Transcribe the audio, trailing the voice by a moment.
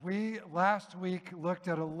last week looked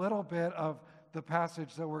at a little bit of the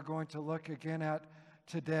passage that we're going to look again at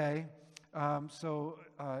today. So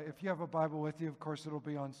if you have a Bible with you, of course, it'll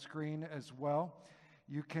be on screen as well.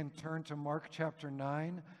 You can turn to Mark chapter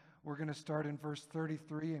 9. We're going to start in verse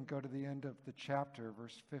 33 and go to the end of the chapter,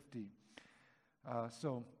 verse 50.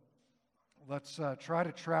 So let's try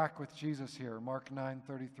to track with Jesus here. Mark 9,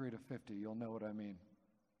 33 to 50. You'll know what I mean.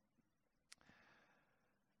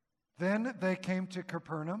 Then they came to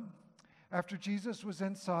Capernaum. After Jesus was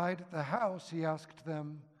inside the house, he asked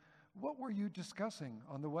them, "What were you discussing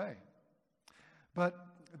on the way?" But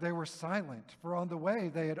they were silent, for on the way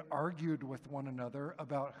they had argued with one another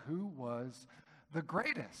about who was the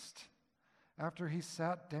greatest. After he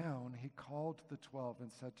sat down, he called the 12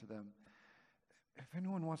 and said to them, "If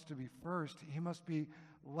anyone wants to be first, he must be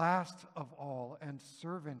last of all and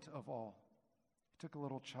servant of all." He took a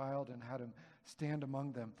little child and had him stand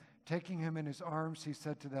among them. Taking him in his arms, he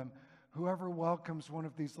said to them, "Whoever welcomes one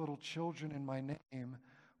of these little children in my name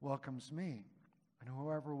welcomes me. And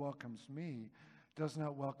whoever welcomes me does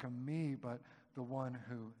not welcome me, but the one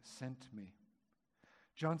who sent me."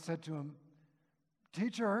 John said to him,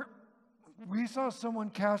 "Teacher, we saw someone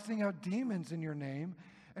casting out demons in your name,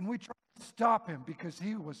 and we tried to stop him because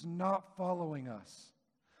he was not following us."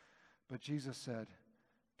 But Jesus said,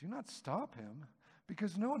 "Do not stop him,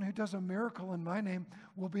 because no one who does a miracle in my name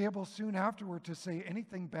will be able soon afterward to say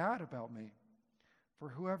anything bad about me. For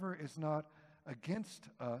whoever is not against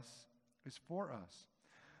us is for us.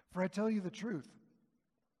 For I tell you the truth,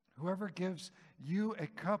 whoever gives you a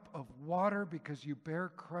cup of water because you bear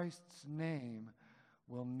Christ's name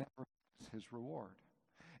will never lose his reward.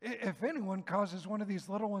 If anyone causes one of these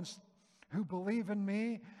little ones who believe in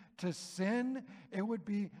me to sin, it would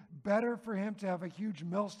be better for him to have a huge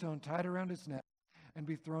millstone tied around his neck and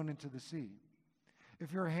be thrown into the sea.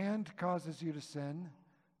 If your hand causes you to sin,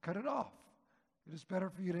 cut it off. It is better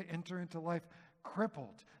for you to enter into life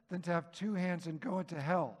crippled than to have two hands and go into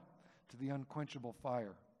hell, to the unquenchable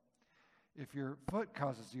fire. If your foot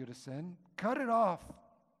causes you to sin, cut it off.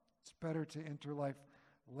 It's better to enter life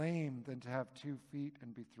lame than to have 2 feet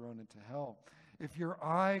and be thrown into hell. If your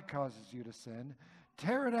eye causes you to sin,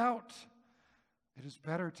 tear it out. It is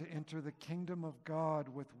better to enter the kingdom of God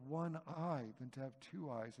with one eye than to have 2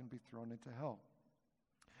 eyes and be thrown into hell,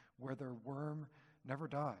 where their worm never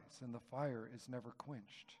dies and the fire is never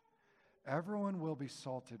quenched. Everyone will be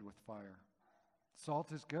salted with fire.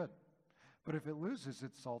 Salt is good, but if it loses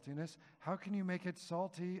its saltiness, how can you make it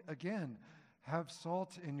salty again? Have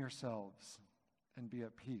salt in yourselves and be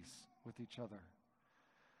at peace with each other."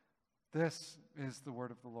 This is the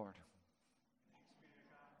word of the Lord.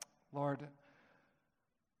 Lord,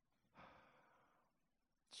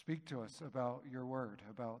 speak to us about your word,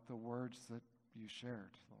 about the words that you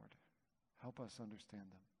shared, Lord. Help us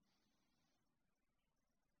understand them.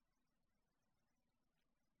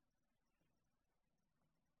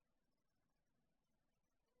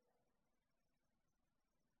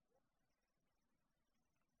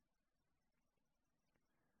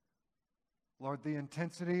 Lord, the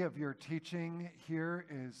intensity of your teaching here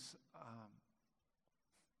is,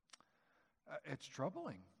 it's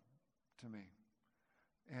troubling to me.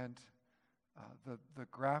 And the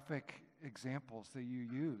graphic examples that you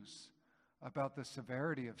use about the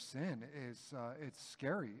severity of sin is it's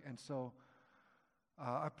scary. And so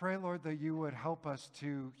I pray, Lord, that you would help us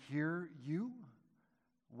to hear you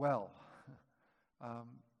well.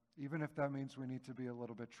 Even if that means we need to be a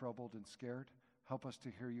little bit troubled and scared, help us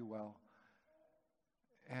to hear you well.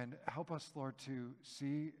 And help us, Lord, to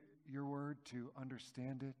see your word, to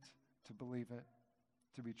understand it, to believe it,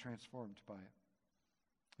 to be transformed by it.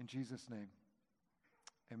 In Jesus' name,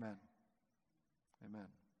 amen. Amen.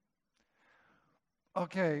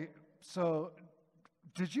 Okay, so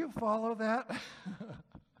did you follow that?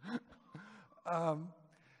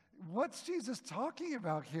 What's Jesus talking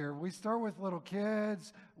about here? We start with little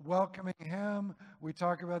kids welcoming him. We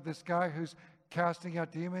talk about this guy who's casting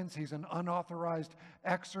out demons. He's an unauthorized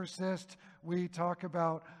exorcist. We talk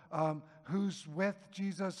about who's with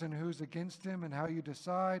Jesus and who's against him and how you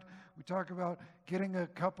decide. We talk about getting a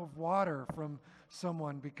cup of water from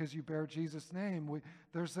someone because you bear Jesus' name.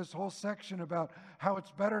 There's this whole section about how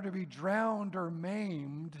it's better to be drowned or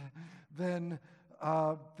maimed than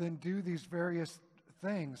do these various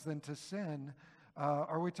things, than to sin.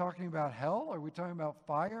 Are we talking about hell? Are we talking about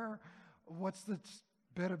fire? What's the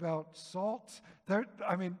bit about salt?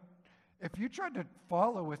 If you tried to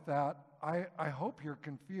follow with that, I hope you're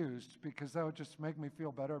confused, because that would just make me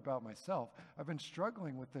feel better about myself. I've been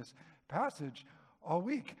struggling with this passage all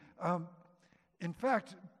week. In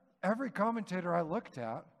fact, every commentator I looked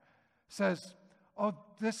at says, Oh,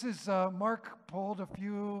 this is, Mark pulled a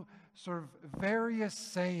few sort of various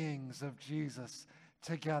sayings of Jesus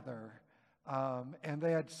together. And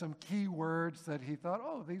they had some key words that he thought,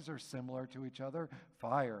 oh, these are similar to each other.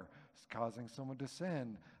 Fire is causing someone to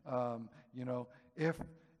sin. If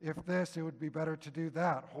this, it would be better to do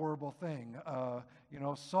that horrible thing.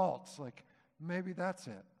 Salts, like maybe that's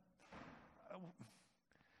it.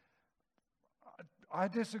 I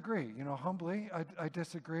disagree, humbly, I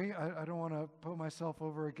disagree. I don't want to put myself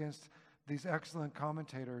over against these excellent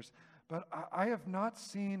commentators, but I have not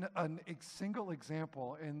seen a single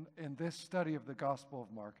example in this study of the Gospel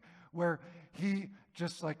of Mark where he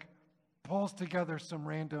just like pulls together some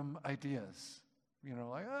random ideas.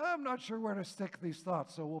 I'm not sure where to stick these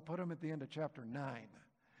thoughts, so we'll put them at the end of chapter 9.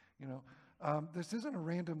 This isn't a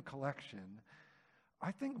random collection.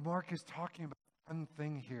 I think Mark is talking about one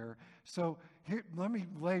thing here. So here, let me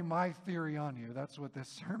lay my theory on you. That's what this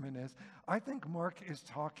sermon is. I think Mark is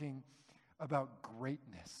talking about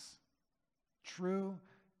greatness, true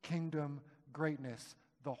kingdom greatness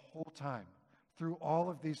the whole time through all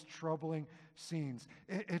of these troubling scenes.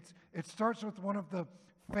 It starts with one of the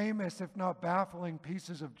famous, if not baffling,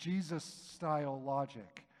 pieces of Jesus-style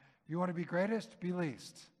logic. If you want to be greatest, be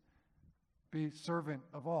least. Be servant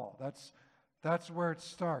of all. That's where it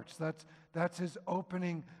starts. That's his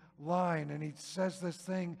opening line. And he says this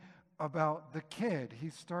thing about the kid. He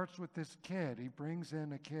starts with this kid. He brings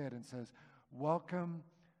in a kid and says, welcome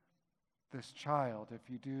this child. If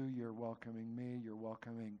you do, you're welcoming me. You're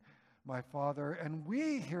welcoming my Father. And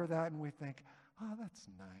we hear that and we think, oh, that's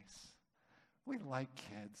nice. We like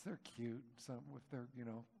kids. They're cute. If they're,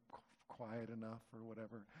 quiet enough or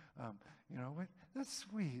whatever. That's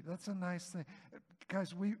sweet. That's a nice thing.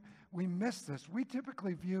 Guys, we miss this. We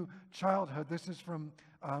typically view childhood. This is from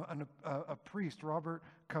a priest, Robert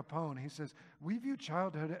Capone. He says, we view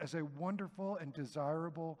childhood as a wonderful and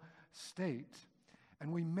desirable state,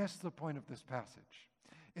 and we miss the point of this passage.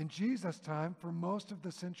 In Jesus' time, for most of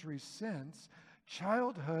the centuries since,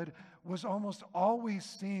 childhood was almost always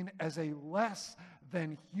seen as a less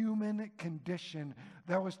than human condition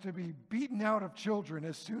that was to be beaten out of children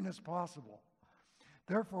as soon as possible.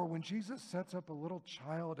 Therefore, when Jesus sets up a little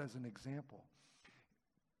child as an example,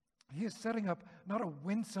 he is setting up not a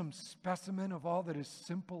winsome specimen of all that is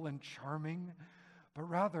simple and charming, but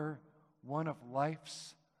rather one of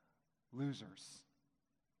life's losers.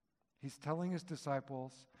 He's telling his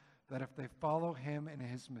disciples that if they follow him in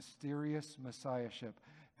his mysterious messiahship,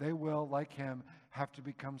 they will, like him, have to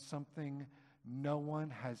become something no one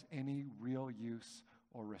has any real use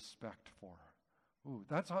or respect for. Ooh,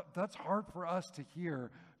 that's hard for us to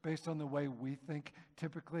hear based on the way we think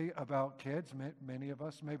typically about kids. Many of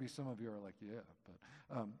us, maybe some of you are like, yeah,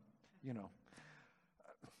 but,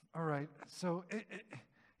 All right, so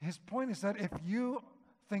his point is that if you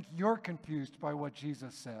think you're confused by what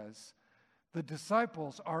Jesus says, the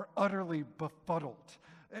disciples are utterly befuddled.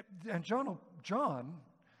 And John,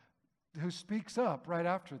 who speaks up right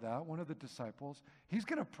after that, one of the disciples, he's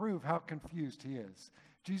going to prove how confused he is.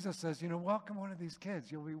 Jesus says, welcome one of these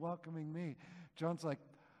kids. You'll be welcoming me. John's like,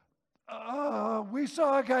 we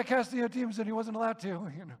saw a guy casting out demons and he wasn't allowed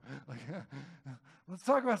to. Let's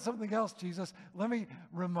talk about something else, Jesus. Let me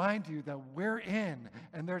remind you that we're in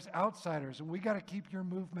and there's outsiders, and we got to keep your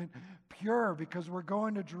movement pure because we're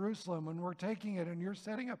going to Jerusalem and we're taking it and you're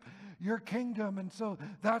setting up your kingdom. And so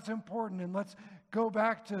that's important. And let's go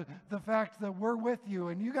back to the fact that we're with you,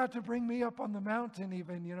 and you got to bring me up on the mountain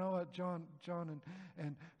even, John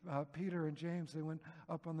and Peter and James, they went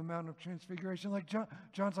up on the mountain of transfiguration. Like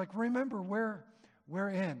John's like, remember, we're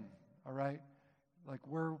in, all right? Like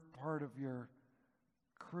we're part of your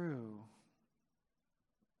crew.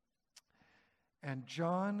 And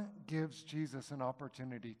John gives Jesus an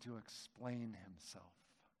opportunity to explain himself.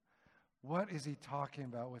 What is he talking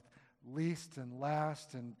about with least and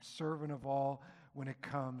last and servant of all when it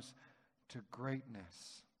comes to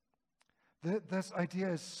greatness? This idea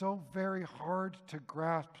is so very hard to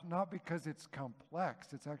grasp, not because it's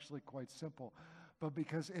complex, it's actually quite simple, but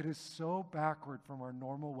because it is so backward from our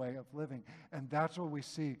normal way of living. And that's what we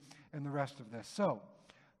see in the rest of this. So,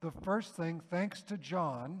 the first thing, thanks to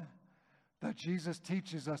John, that Jesus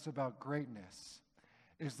teaches us about greatness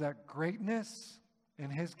is that greatness in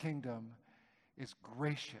his kingdom is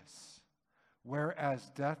gracious, whereas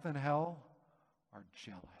death and hell are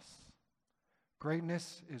jealous.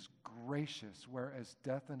 Greatness is gracious, whereas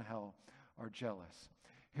death and hell are jealous.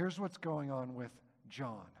 Here's what's going on with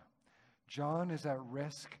John. John is at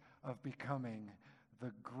risk of becoming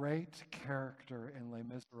the great character in Les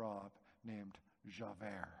Miserables named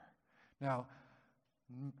Javert. Now,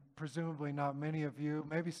 presumably not many of you,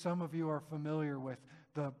 maybe some of you are familiar with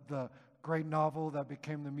the great novel that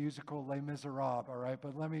became the musical Les Miserables, all right?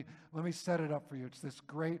 But let me set it up for you. It's this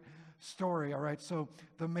great story, all right? So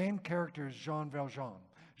the main character is Jean Valjean.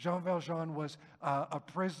 Jean Valjean was a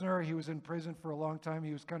prisoner. He was in prison for a long time.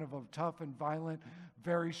 He was kind of a tough and violent,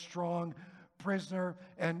 very strong prisoner.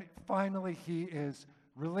 And finally, he is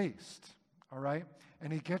released, all right?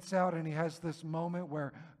 And he gets out and he has this moment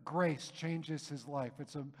where grace changes his life.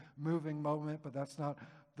 It's a moving moment, but that's not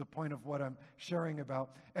the point of what I'm sharing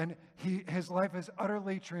about. And his life is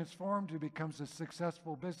utterly transformed. He becomes a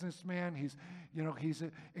successful businessman. He's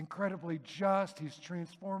incredibly just. He's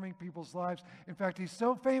transforming people's lives. In fact, he's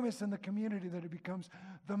so famous in the community that he becomes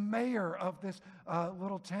the mayor of this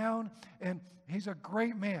little town. And he's a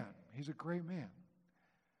great man. He's a great man.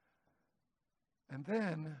 And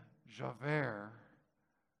then Javert,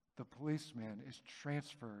 the policeman, is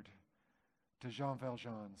transferred to Jean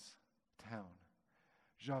Valjean's town.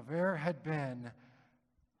 Javert had been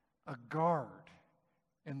a guard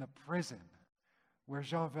in the prison where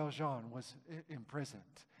Jean Valjean was imprisoned.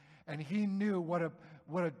 And he knew what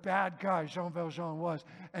a bad guy Jean Valjean was.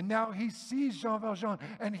 And now he sees Jean Valjean,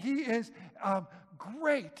 and he is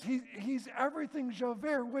great. He's everything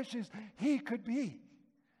Javert wishes he could be.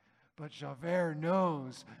 But Javert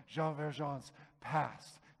knows Jean Valjean's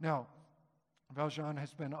past. Now, Valjean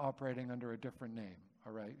has been operating under a different name,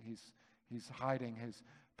 all right? He's hiding his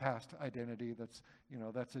past identity.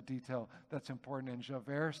 That's a detail that's important. And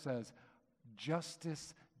Javert says,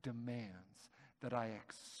 justice demands that I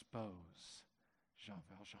expose Jean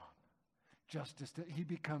Valjean. He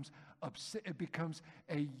becomes it becomes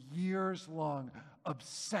a years-long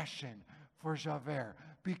obsession for Javert,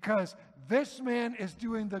 because this man is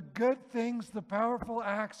doing the good things, the powerful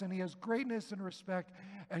acts, and he has greatness and respect,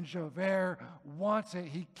 and Javert wants it.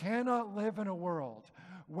 He cannot live in a world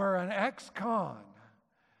where an ex-con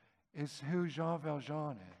is who Jean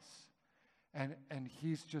Valjean is. And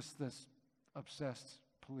he's just this obsessed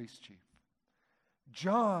police chief.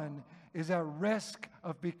 John is at risk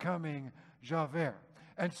of becoming Javert.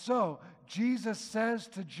 And so Jesus says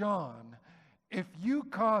to John, if you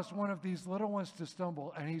cause one of these little ones to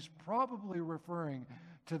stumble, and he's probably referring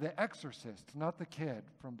to the exorcist, not the kid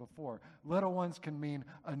from before. Little ones can mean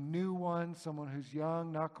a new one, someone who's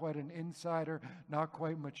young, not quite an insider, not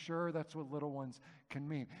quite mature. That's what little ones can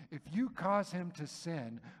mean. If you cause him to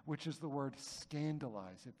sin, which is the word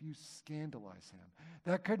scandalize, if you scandalize him,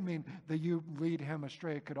 that could mean that you lead him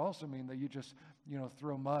astray. It could also mean that you just,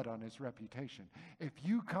 throw mud on his reputation. If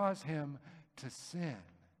you cause him to sin,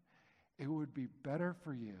 it would be better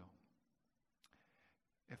for you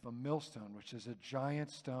if a millstone, which is a giant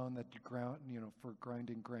stone that you ground, for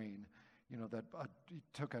grinding grain, that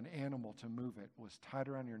took an animal to move it, was tied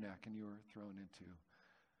around your neck and you were thrown into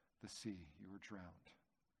the sea. You were drowned.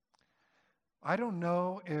 I don't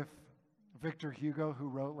know if Victor Hugo, who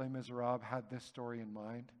wrote Les Miserables, had this story in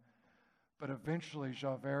mind, but eventually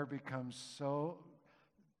Javert becomes so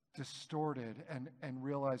distorted and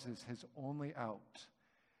realizes his only out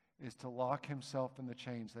is to lock himself in the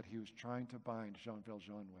chains that he was trying to bind Jean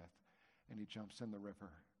Valjean with, and he jumps in the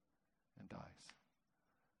river and dies.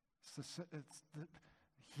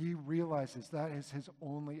 He realizes that is his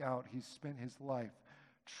only out. He's spent his life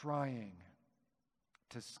trying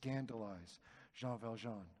to scandalize Jean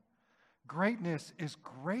Valjean. Greatness is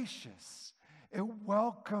gracious. It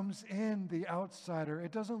welcomes in the outsider.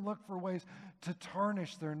 It doesn't look for ways to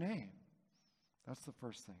tarnish their name. That's the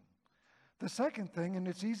first thing. The second thing, and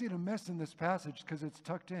it's easy to miss in this passage because it's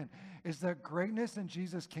tucked in, is that greatness in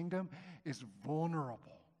Jesus' kingdom is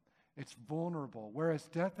vulnerable. It's vulnerable, whereas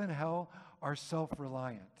death and hell are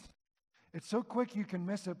self-reliant. It's so quick you can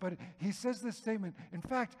miss it, but he says this statement, in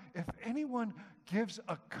fact, if anyone gives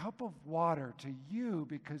a cup of water to you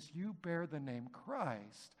because you bear the name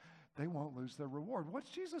Christ, they won't lose their reward. What's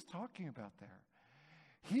Jesus talking about there?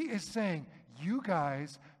 He is saying, you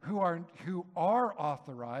guys who are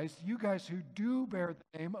authorized, you guys who do bear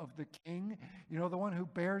the name of the King, the one who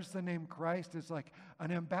bears the name Christ is like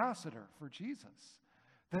an ambassador for Jesus.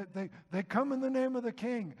 They come in the name of the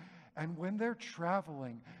King. And when they're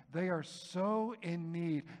traveling, they are so in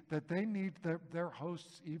need that they need their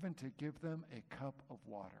hosts even to give them a cup of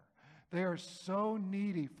water. They are so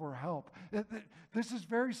needy for help. This is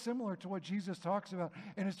very similar to what Jesus talks about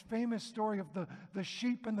in his famous story of the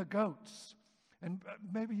sheep and the goats. And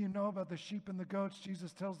maybe you know about the sheep and the goats.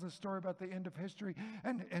 Jesus tells this story about the end of history.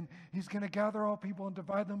 And he's going to gather all people and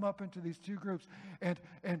divide them up into these two groups.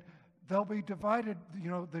 And they'll be divided,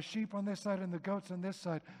 the sheep on this side and the goats on this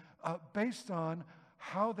side, based on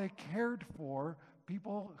how they cared for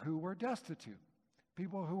people who were destitute.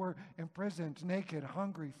 people who were imprisoned, naked,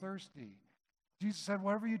 hungry, thirsty. Jesus said,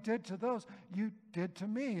 whatever you did to those, you did to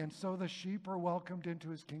me. And so the sheep are welcomed into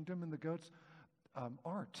his kingdom and the goats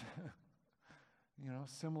aren't.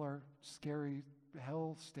 Similar scary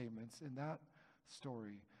hell statements in that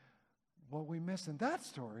story. What we miss in that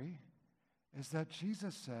story is that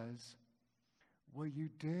Jesus says, what you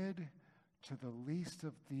did to the least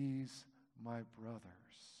of these, my brothers.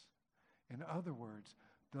 In other words,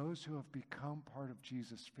 those who have become part of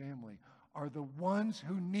Jesus' family are the ones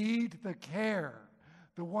who need the care,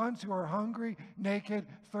 the ones who are hungry, naked,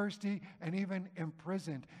 thirsty, and even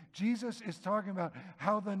imprisoned. Jesus is talking about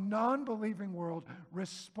how the non-believing world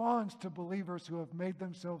responds to believers who have made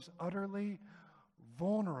themselves utterly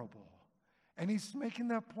vulnerable. And he's making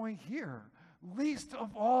that point here. Least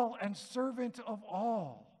of all and servant of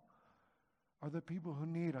all are the people who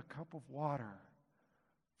need a cup of water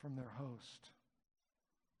from their host.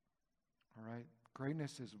 All right?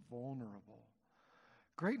 Greatness is vulnerable.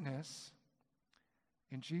 Greatness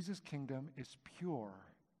in Jesus' kingdom is pure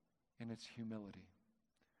in its humility,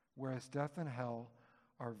 whereas death and hell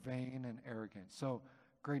are vain and arrogant. So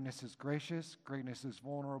greatness is gracious, greatness is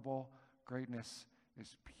vulnerable, greatness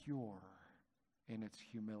is pure in its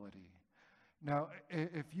humility. Now,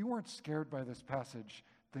 if you weren't scared by this passage,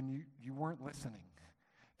 then you weren't listening.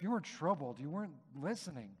 If you weren't troubled, you weren't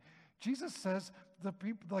listening. Jesus says the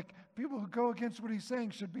people who go against what he's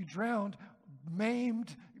saying should be drowned,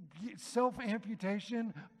 maimed,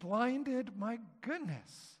 self-amputation, blinded. My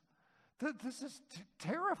goodness. This is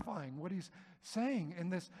terrifying what he's saying in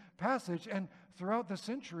this passage. And throughout the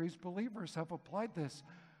centuries, believers have applied this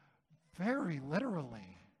very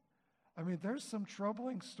literally. I mean, there's some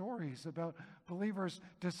troubling stories about believers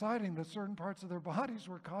deciding that certain parts of their bodies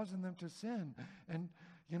were causing them to sin. And,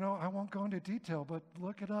 I won't go into detail, but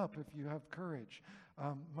look it up if you have courage.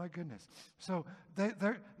 My goodness. So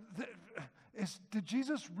did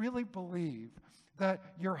Jesus really believe that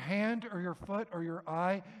your hand or your foot or your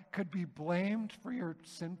eye could be blamed for your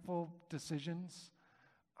sinful decisions?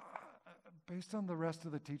 Based on the rest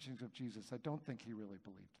of the teachings of Jesus, I don't think he really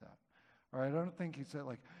believed that. All right, I don't think he said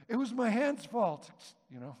it was my hand's fault.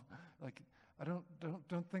 I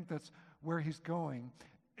don't think that's where he's going.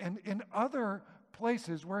 And in other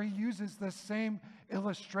places where he uses the same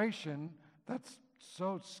illustration that's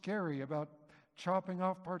so scary about chopping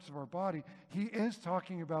off parts of our body, he is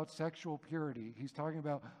talking about sexual purity. He's talking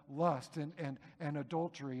about lust and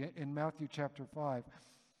adultery in Matthew chapter 5.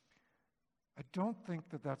 I don't think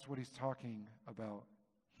that that's what he's talking about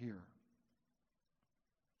here.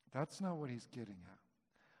 That's not what he's getting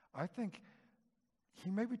at. I think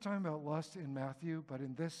he may be talking about lust in Matthew, but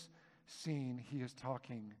in this scene, he is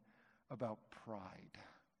talking about pride.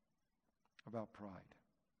 About pride.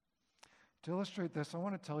 To illustrate this, I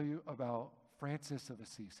want to tell you about Francis of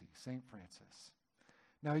Assisi, St. Francis.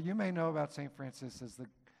 Now, you may know about St. Francis as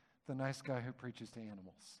the nice guy who preaches to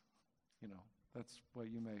animals. That's what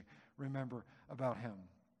you may remember about him.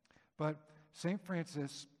 But St.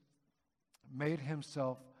 Francis made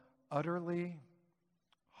himself utterly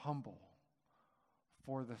humble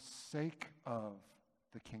for the sake of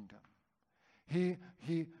the kingdom. He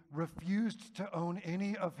refused to own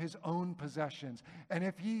any of his own possessions. And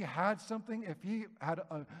if he had something, if he had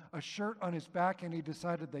a shirt on his back and he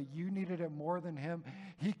decided that you needed it more than him,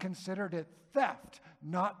 he considered it theft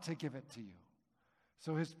not to give it to you.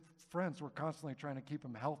 So his friends were constantly trying to keep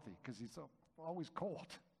him healthy because he's always cold.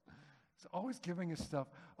 He's always giving his stuff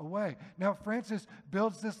away. Now, Francis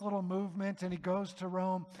builds this little movement, and he goes to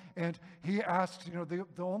Rome, and he asks, the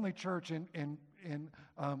only church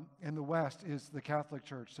in the West is the Catholic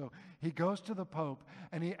Church. So he goes to the Pope,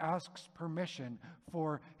 and he asks permission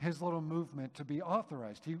for his little movement to be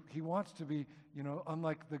authorized. He wants to be,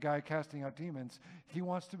 unlike the guy casting out demons, he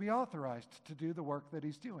wants to be authorized to do the work that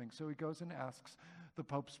he's doing. So he goes and asks the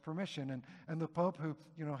Pope's permission. And the Pope, who,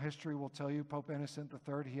 history will tell you, Pope Innocent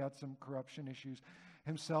III, he had some corruption issues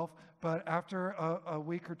himself. But after a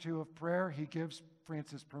week or two of prayer, he gives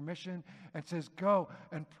Francis permission and says, go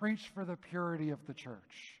and preach for the purity of the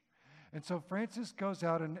church. And so Francis goes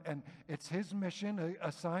out, and it's his mission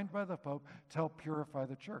assigned by the Pope to help purify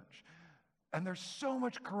the church. And there's so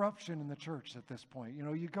much corruption in the church at this point.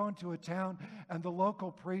 You go into a town, and the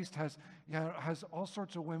local priest has all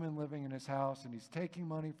sorts of women living in his house, and he's taking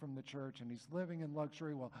money from the church, and he's living in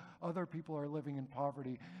luxury while other people are living in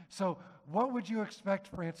poverty. So what would you expect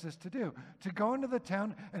Francis to do? To go into the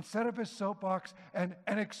town and set up his soapbox and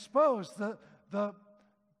expose the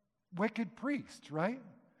wicked priest, right?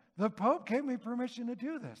 The Pope gave me permission to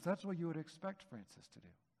do this. That's what you would expect Francis to do.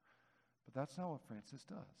 But that's not what Francis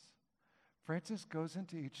does. Francis goes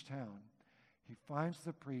into each town. He finds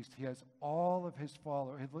the priest. He has all of his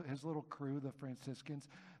followers, his little crew, the Franciscans.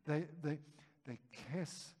 They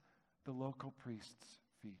kiss the local priest's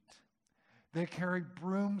feet. They carry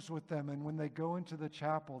brooms with them, and when they go into the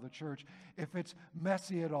chapel, the church, if it's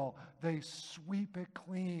messy at all, they sweep it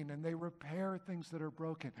clean and they repair things that are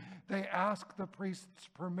broken. They ask the priest's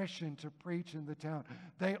permission to preach in the town.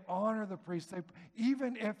 They honor the priest.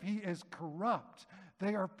 Even if he is corrupt,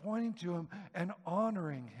 they are pointing to him and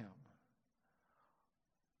honoring him.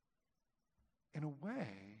 In a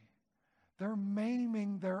way, they're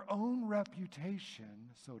maiming their own reputation,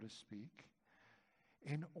 so to speak,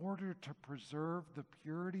 in order to preserve the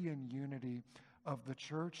purity and unity of the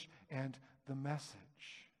church and the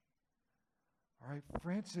message. All right,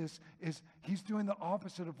 Francis he's doing the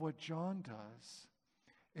opposite of what John does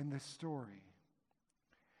in this story.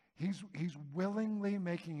 He's willingly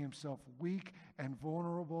making himself weak and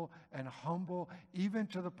vulnerable and humble, even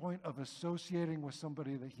to the point of associating with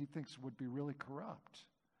somebody that he thinks would be really corrupt,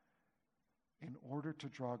 in order to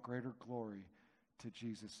draw greater glory to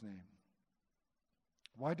Jesus' name.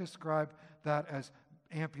 Why describe that as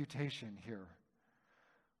amputation here?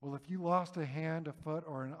 Well, if you lost a hand, a foot,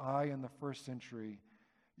 or an eye in the first century,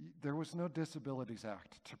 there was no Disabilities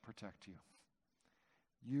Act to protect you.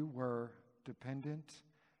 You were dependent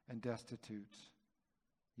and destitute.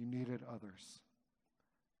 You needed others.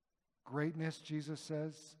 Greatness, Jesus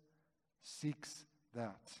says, seeks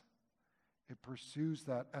that. It pursues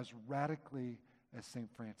that as radically as St.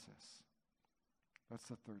 Francis. That's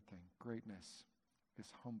the third thing. Greatness is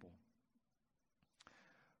humble.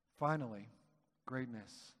 Finally,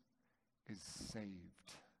 greatness is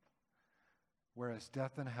saved. Whereas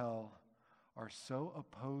death and hell are so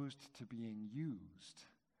opposed to being used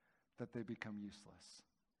that they become useless.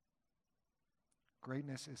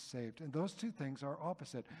 Greatness is saved. And those two things are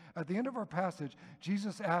opposite. At the end of our passage,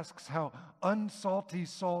 Jesus asks how unsalty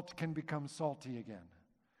salt can become salty again.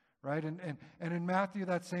 Right? And in Matthew,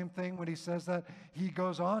 that same thing, when he says that, he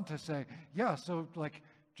goes on to say, yeah, so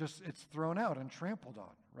just it's thrown out and trampled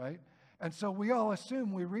on, right? And so we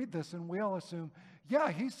read this and we all assume,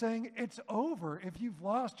 yeah, he's saying it's over. If you've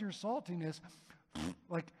lost your saltiness,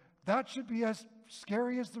 that should be as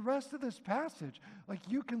scary as the rest of this passage.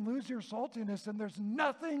 You can lose your saltiness and there's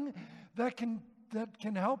nothing that can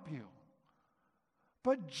help you.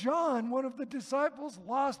 But John, one of the disciples,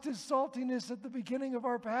 lost his saltiness at the beginning of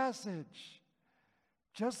our passage.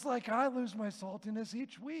 Just like I lose my saltiness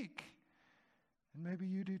each week. And maybe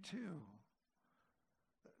you do too.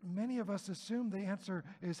 Many of us assume the answer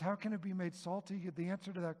is, how can it be made salty? The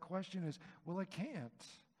answer to that question is, well, it can't.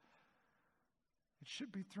 It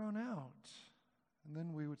should be thrown out. And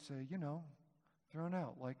then we would say, thrown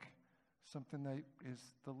out like something that is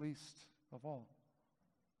the least of all,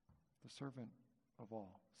 the servant of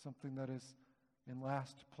all, something that is in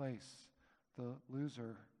last place, the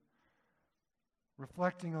loser.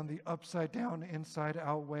 Reflecting on the upside down, inside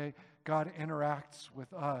out way God interacts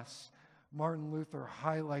with us, Martin Luther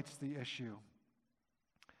highlights the issue.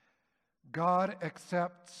 God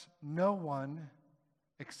accepts no one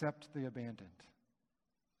except the abandoned.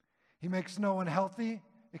 He makes no one healthy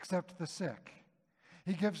except the sick.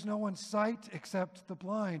 He gives no one sight except the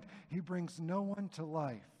blind. He brings no one to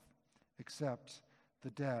life except the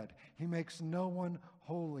dead. He makes no one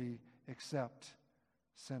holy except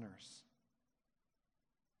sinners.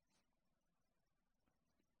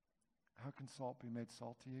 How can salt be made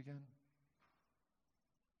salty again?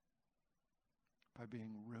 By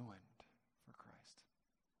being ruined for Christ.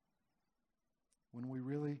 When we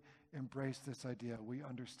really embrace this idea, we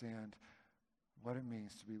understand what it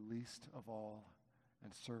means to be least of all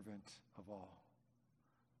and servant of all.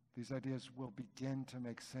 These ideas will begin to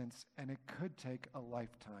make sense, and it could take a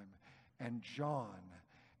lifetime. And John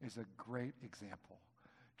is a great example.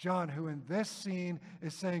 John, who in this scene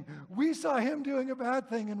is saying, we saw him doing a bad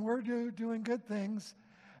thing and we're doing good things.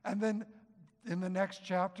 And then in the next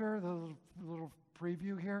chapter, the little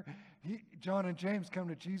preview here, John and James come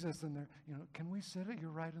to Jesus and they're, can we sit at your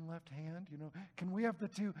right and left hand? Can we have the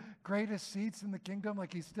two greatest seats in the kingdom?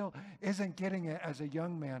 He still isn't getting it as a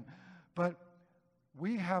young man. But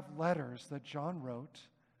we have letters that John wrote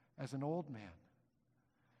as an old man.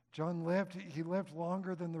 John lived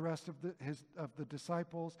longer than the rest of the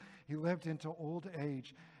disciples. He lived into old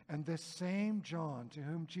age. And this same John to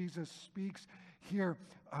whom Jesus speaks here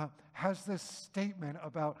has this statement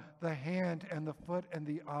about the hand and the foot and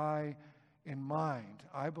the eye in mind,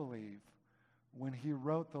 I believe, when he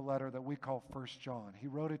wrote the letter that we call 1 John. He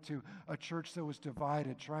wrote it to a church that was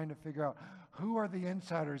divided, trying to figure out who are the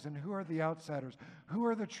insiders and who are the outsiders, who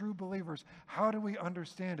are the true believers, how do we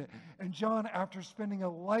understand it? And John, after spending a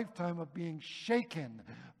lifetime of being shaken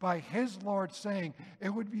by his Lord saying it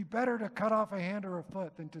would be better to cut off a hand or a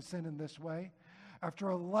foot than to sin in this way, after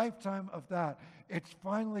a lifetime of that, it's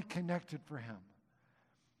finally connected for him.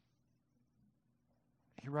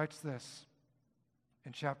 He writes this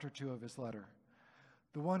in chapter 2 of his letter.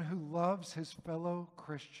 The one who loves his fellow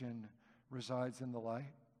Christian resides in the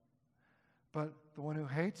light, but the one who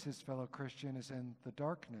hates his fellow Christian is in the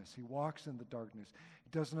darkness. He walks in the darkness. He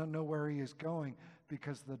does not know where he is going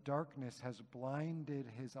because the darkness has blinded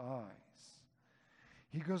his eyes.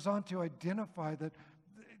 He goes on to identify that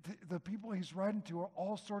the people he's writing to are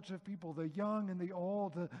all sorts of people, the young and the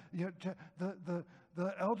old, the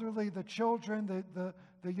elderly, the children,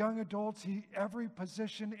 the young adults, every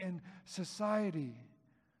position in society.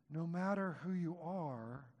 No matter who you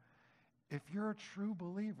are, if you're a true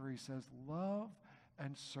believer, he says, love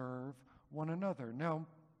and serve one another. Now,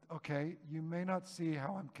 okay, you may not see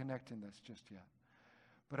how I'm connecting this just yet.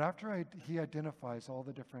 But after he identifies all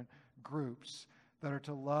the different groups that are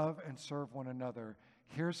to love and serve one another,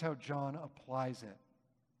 here's how John applies it.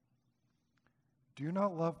 Do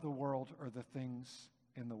not love the world or the things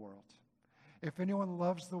in the world. If anyone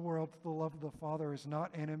loves the world, the love of the Father is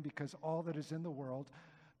not in him, because all that is in the world,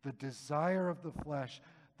 the desire of the flesh,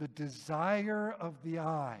 the desire of the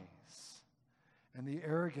eyes, and the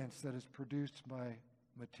arrogance that is produced by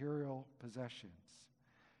material possessions,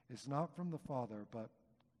 is not from the Father, but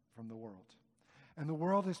from the world. And the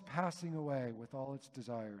world is passing away with all its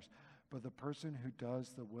desires, but the person who does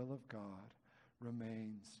the will of God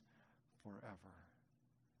remains forever.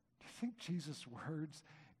 Do you think Jesus' words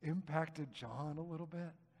impacted John a little bit?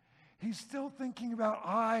 He's still thinking about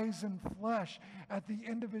eyes and flesh at the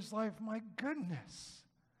end of his life. My goodness.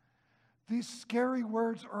 These scary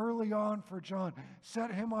words early on for John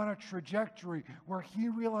set him on a trajectory where he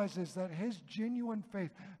realizes that his genuine faith,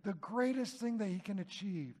 the greatest thing that he can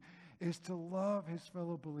achieve, is to love his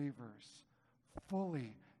fellow believers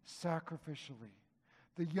fully, sacrificially.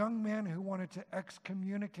 The young man who wanted to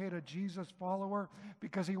excommunicate a Jesus follower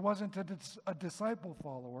because he wasn't a disciple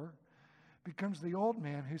follower becomes the old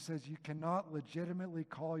man who says you cannot legitimately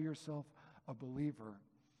call yourself a believer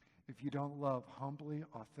if you don't love humbly,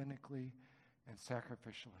 authentically, and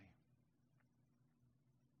sacrificially.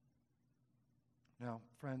 Now,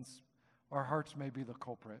 friends, our hearts may be the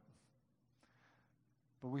culprit,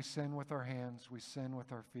 but we sin with our hands, we sin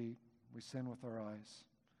with our feet, we sin with our eyes.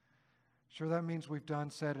 Sure, that means we've done,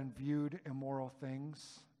 said, and viewed immoral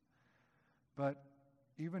things, but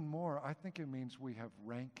even more, I think it means we have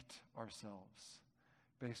ranked ourselves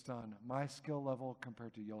based on my skill level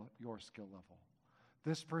compared to your skill level.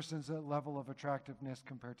 This person's level of attractiveness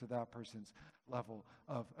compared to that person's level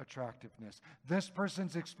of attractiveness. This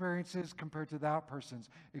person's experiences compared to that person's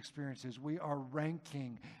experiences. We are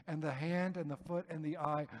ranking, and the hand and the foot and the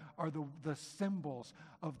eye are the symbols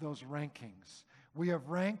of those rankings. We have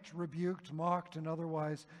ranked, rebuked, mocked, and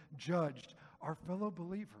otherwise judged our fellow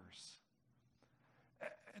believers.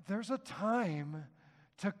 There's a time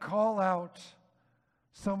to call out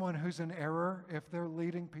someone who's in error if they're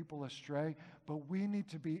leading people astray, but we need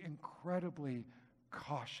to be incredibly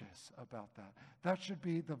cautious about that. That should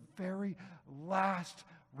be the very last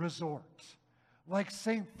resort. Like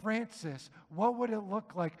St. Francis, what would it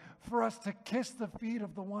look like for us to kiss the feet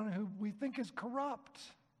of the one who we think is corrupt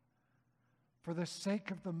for the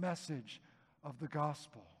sake of the message of the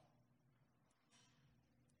gospel?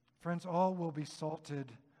 Friends, all will be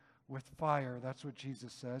salted with fire. That's what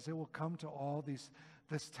Jesus says. It will come to all this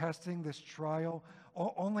testing, this trial.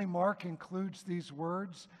 Only Mark includes these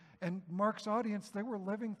words. And Mark's audience, they were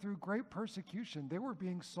living through great persecution. They were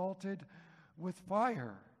being salted with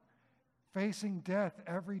fire, facing death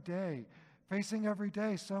every day. Facing every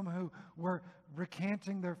day some who were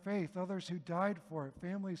recanting their faith, others who died for it,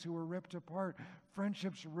 families who were ripped apart,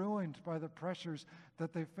 friendships ruined by the pressures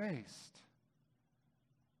that they faced.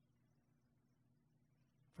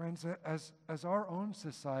 Friends, as our own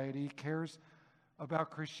society cares about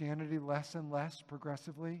Christianity less and less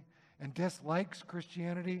progressively and dislikes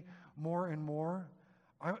Christianity more and more,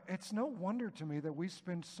 it's no wonder to me that we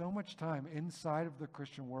spend so much time inside of the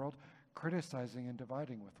Christian world criticizing and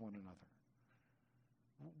dividing with one another.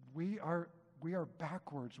 We are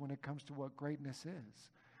backwards when it comes to what greatness is.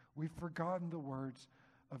 We've forgotten the words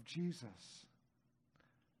of Jesus.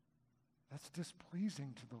 That's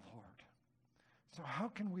displeasing to the Lord. So how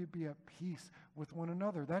can we be at peace with one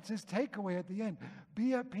another? That's his takeaway at the end.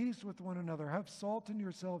 Be at peace with one another. Have salt in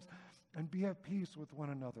yourselves and be at peace with one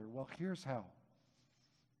another. Well, here's how.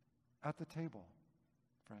 At the table,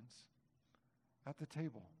 friends. At the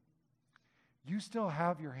table. You still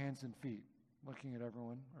have your hands and feet. Looking at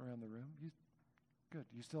everyone around the room. Good.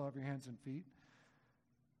 You still have your hands and feet.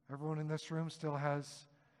 Everyone in this room still has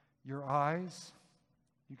your eyes.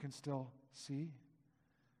 You can still see.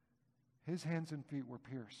 His hands and feet were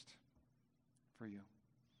pierced for you.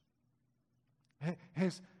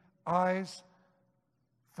 His eyes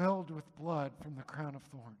filled with blood from the crown of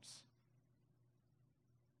thorns.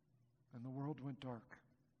 And the world went dark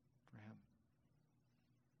for him.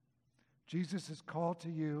 Jesus is called to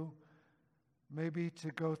you maybe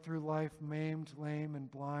to go through life maimed, lame, and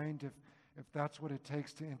blind if that's what it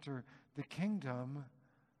takes to enter the kingdom.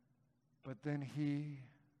 But then he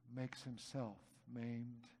makes himself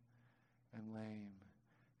maimed and lame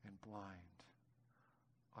and blind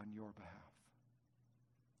on your behalf.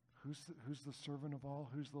 Who's the servant of all?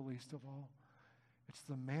 Who's the least of all? It's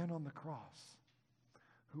the man on the cross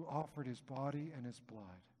who offered his body and his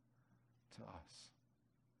blood to us.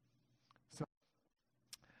 So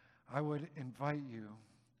I would invite you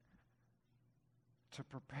to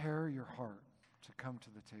prepare your heart to come to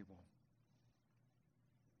the table.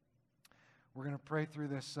 We're going to pray through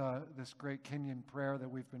this great Kenyan prayer that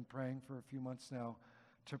we've been praying for a few months now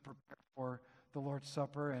to prepare for the Lord's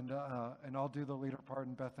Supper, and I'll do the leader part,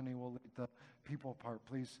 and Bethany will lead the people part.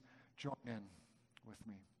 Please join in with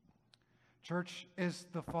me. Church, is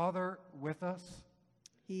the Father with us?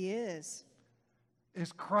 He is.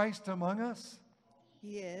 Is Christ among us?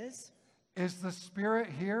 He is. Is the Spirit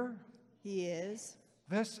here? He is.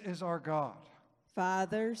 This is our God.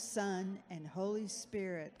 Father, Son, and Holy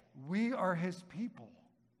Spirit. We are his people.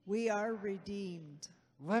 We are redeemed.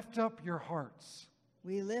 Lift up your hearts.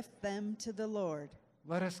 We lift them to the Lord.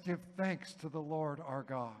 Let us give thanks to the Lord our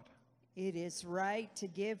God. It is right to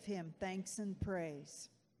give him thanks and praise.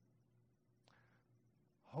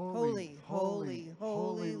 Holy, holy,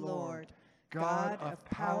 holy Lord, God of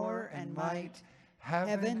power and might,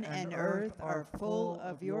 heaven and earth are full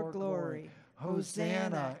of your glory.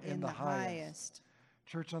 Hosanna in the highest.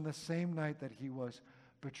 Church, on the same night that he was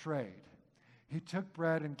betrayed, he took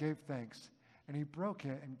bread and gave thanks, and he broke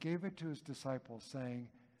it and gave it to his disciples, saying,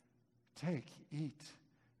 "Take, eat.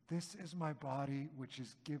 This is my body, which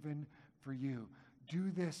is given for you.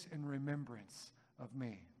 Do this in remembrance of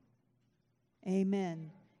me."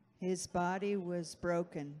 Amen. His body was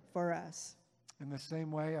broken for us. In the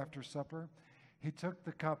same way, after supper, he took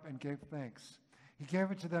the cup and gave thanks. He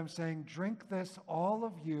gave it to them, saying, "Drink this, all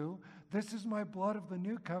of you. This is my blood of the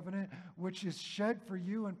new covenant, which is shed for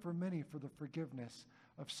you and for many for the forgiveness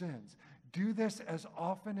of sins. Do this as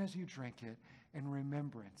often as you drink it in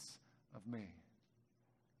remembrance of me."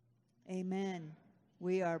 Amen.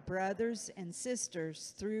 We are brothers and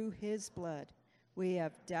sisters through his blood. We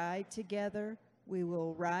have died together. We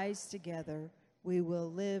will rise together. We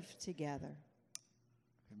will live together.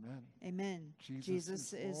 Amen. Amen.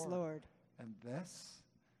 Jesus is Lord. And this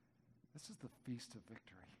is the feast of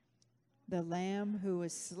victory. The Lamb who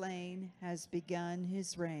was slain has begun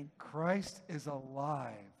his reign. Christ is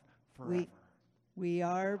alive forever. We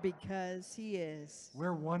are because he is.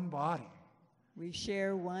 We're one body. We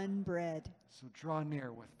share one bread. So draw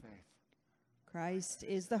near with faith. Christ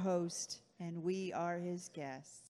is the host, and we are his guests.